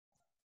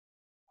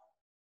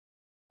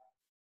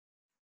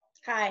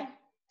Hi,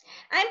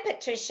 I'm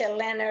Patricia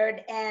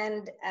Leonard,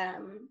 and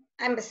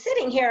I'm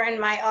sitting here in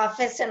my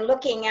office and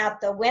looking out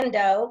the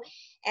window,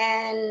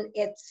 and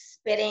it's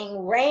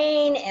spitting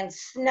rain and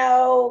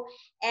snow.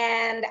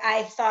 And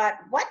I thought,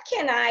 what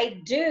can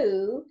I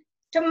do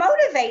to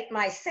motivate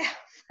myself?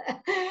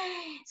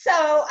 So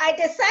I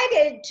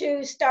decided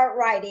to start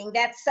writing.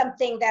 That's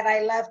something that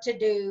I love to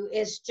do,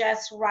 is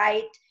just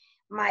write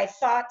my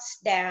thoughts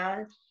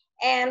down.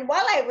 And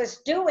while I was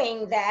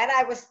doing that,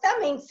 I was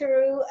thumbing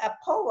through a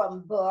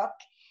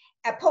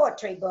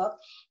poetry book,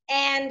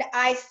 and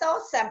I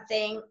saw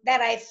something that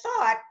I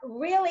thought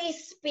really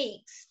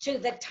speaks to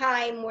the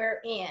time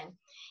we're in.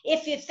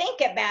 If you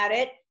think about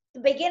it, the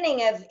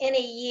beginning of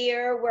any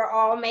year, we're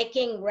all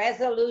making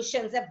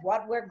resolutions of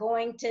what we're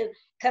going to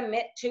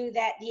commit to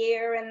that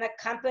year, and the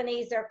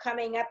companies are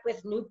coming up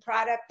with new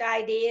product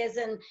ideas,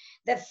 and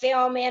the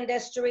film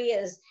industry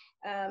is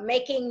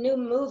making new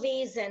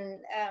movies, and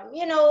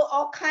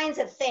all kinds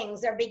of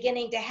things are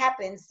beginning to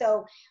happen.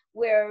 So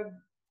we're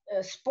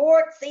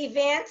sports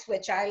events,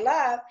 which I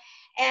love,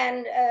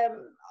 and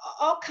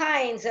all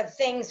kinds of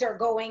things are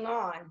going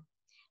on.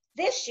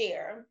 This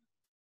year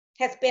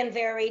has been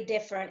very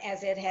different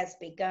as it has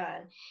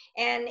begun,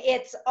 and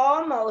it's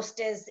almost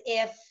as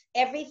if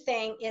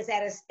everything is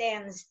at a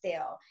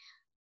standstill.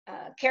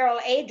 Carol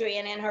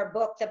Adrian, in her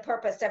book, The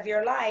Purpose of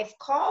Your Life,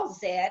 calls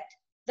it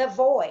the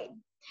void.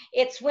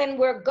 It's when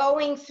we're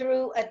going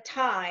through a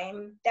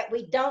time that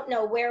we don't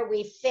know where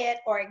we fit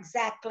or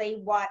exactly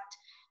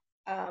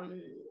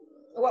um,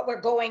 what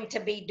we're going to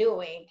be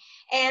doing.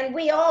 And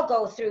we all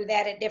go through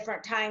that at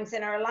different times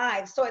in our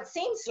lives. So it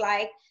seems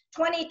like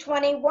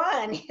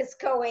 2021 is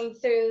going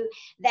through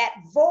that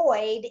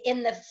void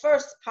in the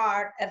first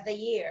part of the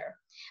year.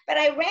 But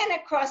I ran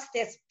across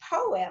this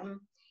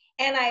poem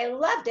and I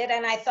loved it,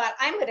 and I thought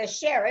I'm going to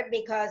share it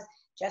because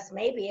just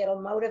maybe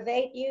it'll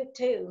motivate you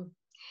too.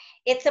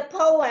 It's a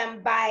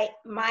poem by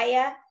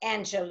Maya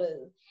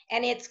Angelou,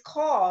 and it's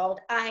called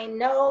I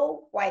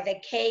Know Why the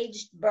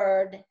Caged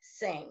Bird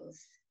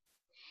Sings.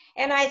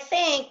 And I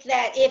think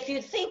that if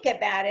you think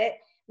about it,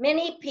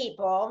 many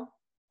people,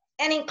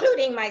 and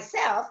including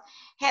myself,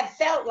 have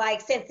felt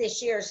like since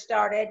this year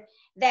started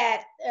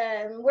that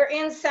we're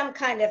in some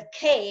kind of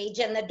cage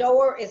and the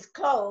door is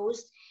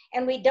closed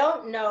and we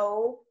don't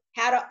know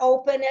how to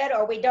open it,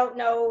 or we don't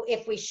know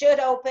if we should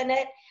open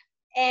it.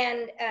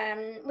 And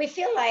we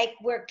feel like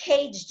we're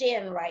caged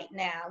in right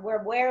now.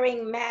 We're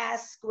wearing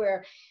masks,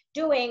 we're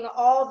doing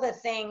all the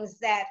things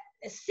that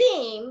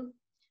seem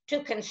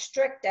to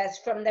constrict us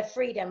from the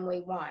freedom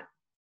we want,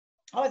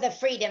 or the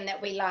freedom that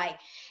we like.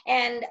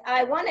 And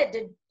I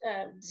wanted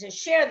to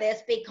share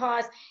this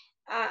because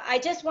I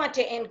just want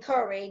to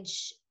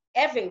encourage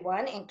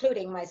everyone,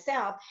 including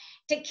myself,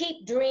 to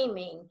keep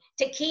dreaming,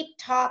 to keep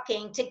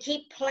talking, to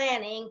keep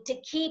planning, to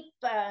keep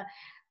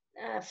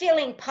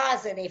feeling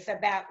positive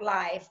about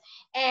life,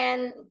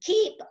 and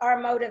keep our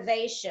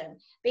motivation,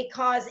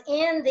 because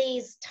in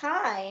these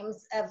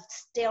times of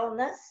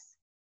stillness,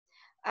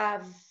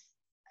 of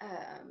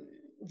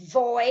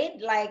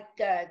void, like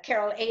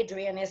Carol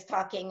Adrian is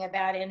talking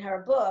about in her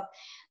book,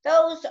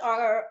 those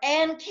are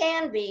and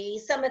can be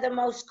some of the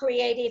most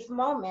creative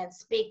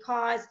moments,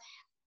 because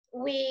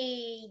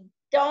we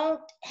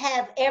don't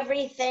have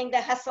everything,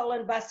 the hustle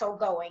and bustle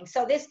going.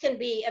 So this can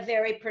be a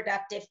very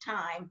productive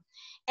time,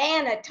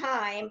 and a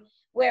time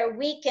where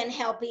we can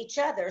help each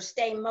other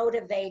stay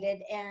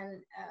motivated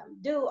and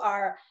do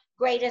our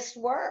greatest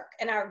work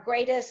and our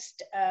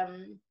greatest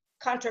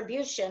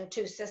contribution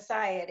to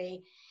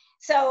society.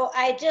 So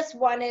I just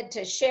wanted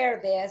to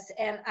share this,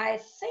 and I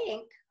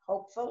think,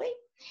 hopefully,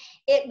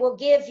 it will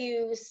give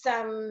you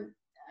some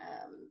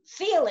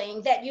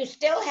feeling that you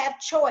still have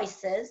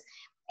choices,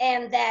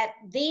 and that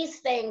these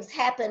things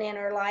happen in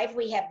our life.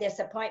 We have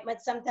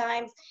disappointments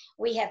sometimes.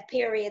 We have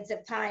periods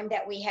of time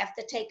that we have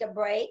to take a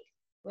break.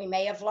 We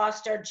may have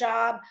lost our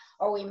job,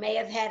 or we may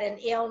have had an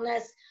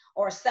illness,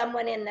 or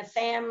someone in the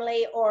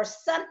family, or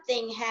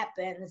something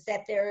happens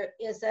that there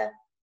is a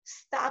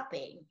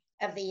stopping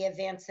of the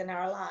events in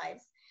our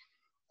lives.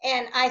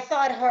 And I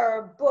thought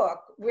her book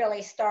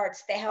really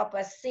starts to help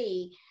us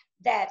see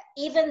that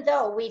even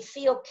though we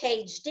feel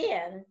caged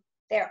in,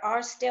 there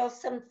are still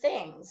some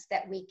things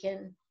that we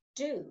can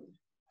do.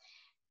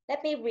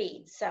 Let me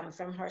read some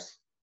from her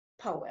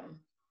poem.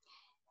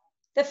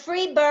 The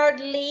free bird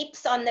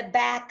leaps on the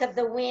back of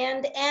the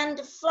wind and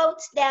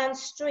floats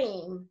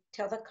downstream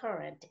till the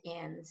current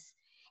ends,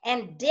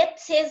 and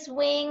dips his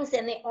wings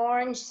in the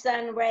orange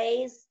sun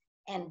rays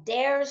and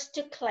dares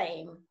to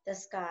claim the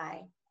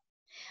sky.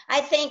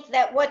 I think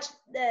that what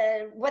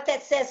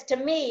that says to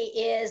me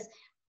is,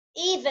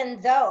 even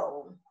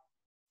though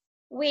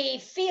we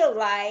feel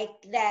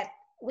like that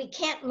we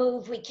can't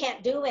move, we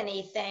can't do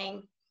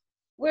anything,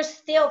 we're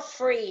still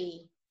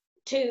free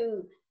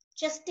to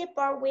just dip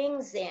our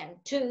wings in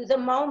to the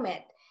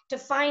moment, to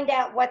find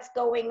out what's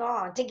going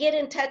on, to get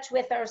in touch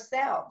with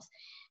ourselves,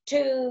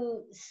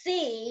 to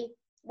see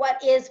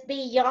what is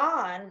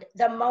beyond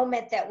the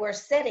moment that we're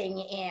sitting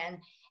in,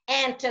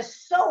 and to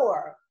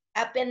soar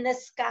up in the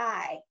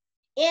sky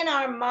in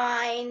our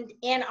mind,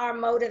 in our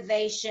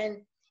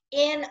motivation,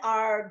 in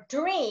our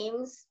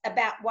dreams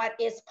about what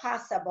is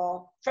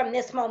possible from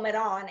this moment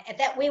on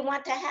that we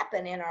want to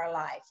happen in our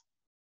life.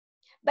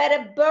 But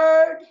a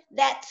bird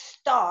that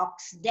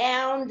stalks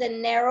down the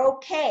narrow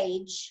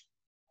cage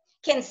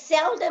can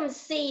seldom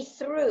see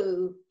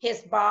through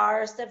his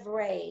bars of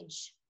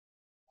rage.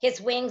 His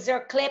wings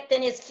are clipped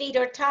and his feet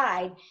are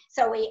tied,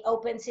 so he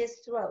opens his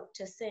throat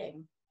to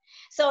sing.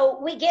 So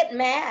we get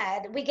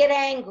mad, we get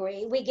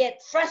angry, we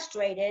get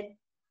frustrated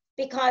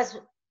because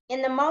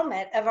in the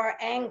moment of our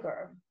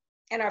anger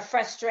and our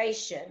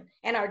frustration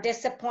and our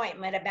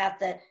disappointment about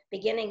the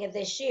beginning of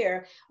this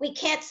year, we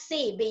can't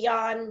see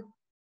beyond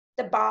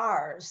the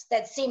bars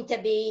that seem to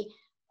be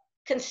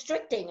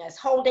constricting us,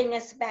 holding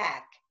us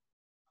back.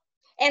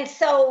 And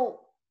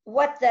so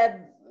what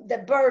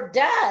the bird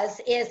does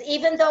is,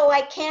 even though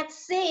I can't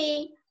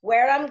see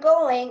where I'm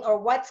going or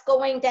what's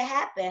going to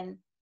happen,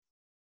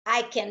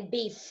 I can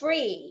be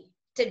free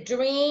to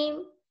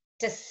dream,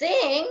 to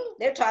sing.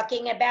 They're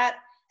talking about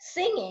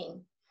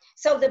singing.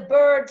 So the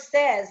bird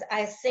says,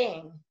 I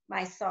sing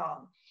my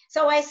song.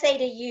 So I say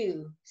to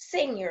you,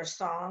 sing your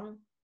song.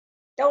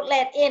 Don't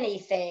let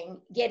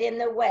anything get in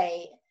the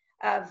way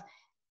of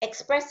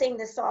expressing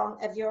the song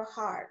of your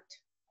heart.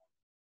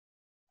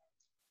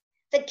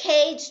 The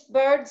caged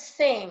bird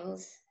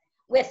sings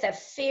with a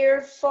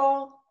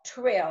fearful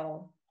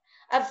trill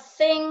of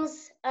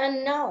things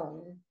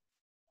unknown,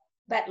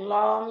 but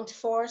longed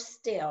for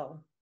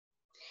still.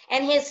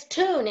 And his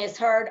tune is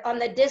heard on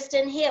the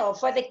distant hill,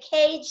 for the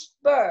caged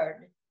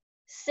bird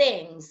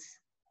sings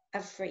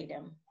of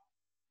freedom.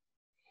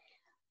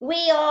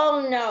 We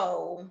all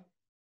know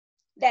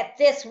that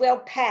this will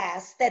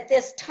pass, that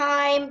this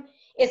time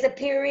is a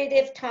period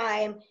of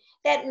time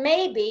that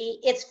maybe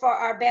it's for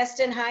our best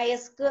and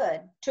highest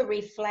good to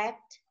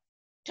reflect,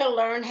 to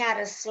learn how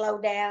to slow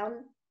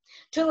down,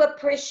 to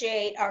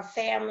appreciate our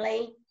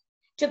family,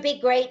 to be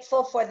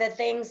grateful for the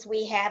things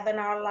we have in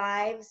our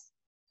lives,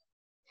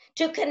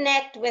 to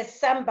connect with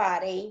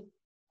somebody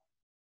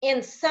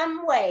in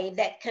some way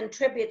that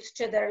contributes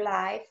to their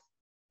life,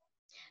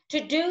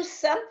 to do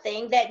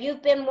something that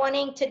you've been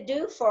wanting to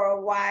do for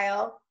a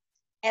while,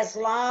 as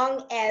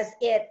long as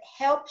it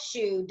helps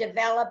you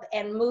develop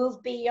and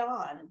move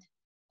beyond.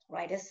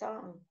 Write a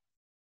song,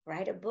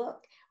 write a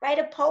book, write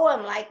a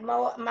poem like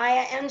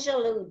Maya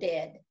Angelou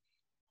did.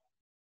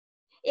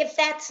 If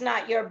that's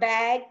not your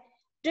bag,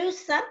 do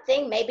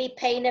something, maybe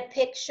paint a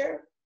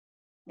picture,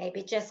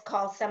 maybe just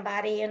call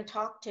somebody and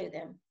talk to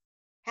them.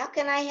 How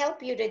can I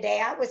help you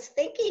today? I was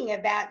thinking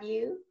about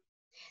you.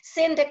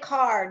 Send a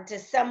card to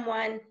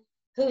someone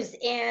who's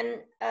in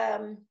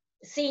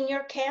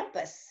senior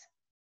campus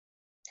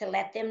to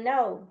let them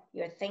know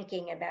you're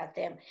thinking about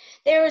them.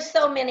 There are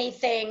so many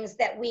things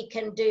that we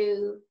can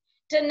do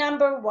to,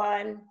 number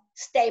one,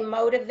 stay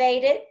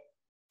motivated,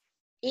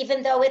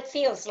 even though it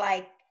feels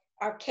like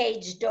our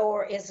cage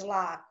door is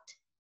locked.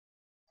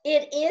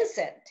 It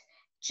isn't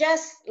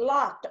just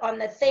locked on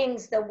the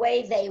things the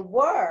way they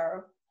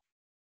were,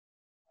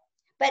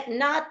 but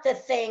not the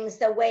things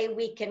the way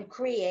we can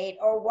create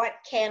or what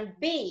can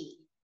be.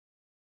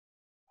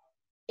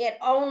 It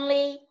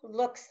only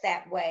looks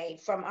that way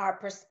from our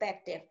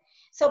perspective.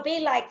 So be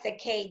like the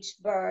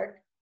caged bird.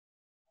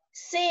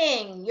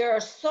 Sing your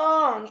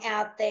song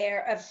out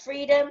there of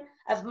freedom,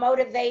 of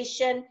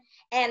motivation,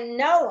 and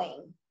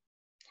knowing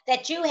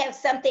that you have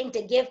something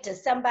to give to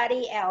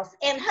somebody else.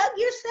 And hug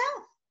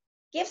yourself.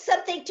 Give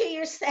something to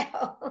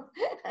yourself.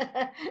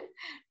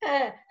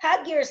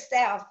 Hug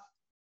yourself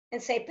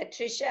and say,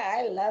 Patricia,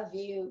 I love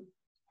you.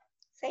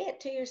 Say it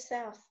to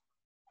yourself.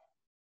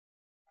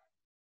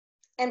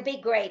 And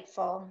be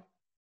grateful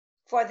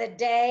for the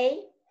day,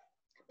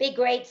 be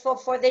grateful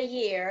for the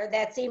year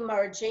that's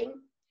emerging,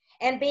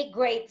 and be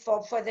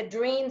grateful for the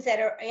dreams that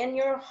are in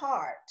your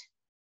heart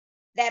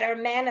that are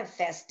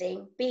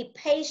manifesting. Be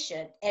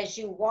patient as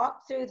you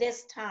walk through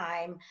this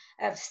time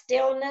of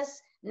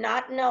stillness,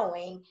 not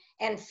knowing,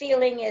 and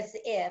feeling as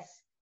if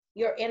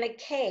you're in a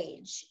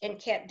cage and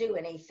can't do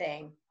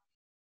anything,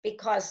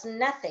 because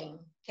nothing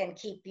can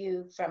keep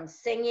you from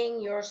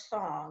singing your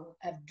song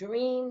of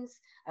dreams,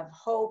 of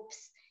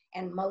hopes,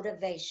 and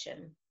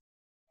motivation.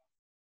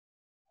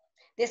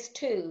 This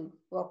too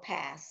will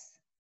pass.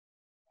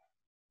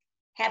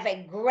 Have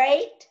a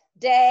great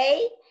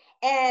day.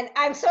 And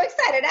I'm so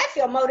excited. I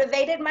feel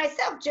motivated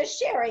myself just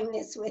sharing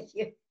this with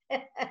you.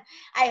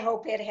 I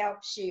hope it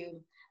helps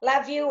you.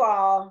 Love you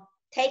all.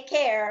 Take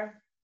care.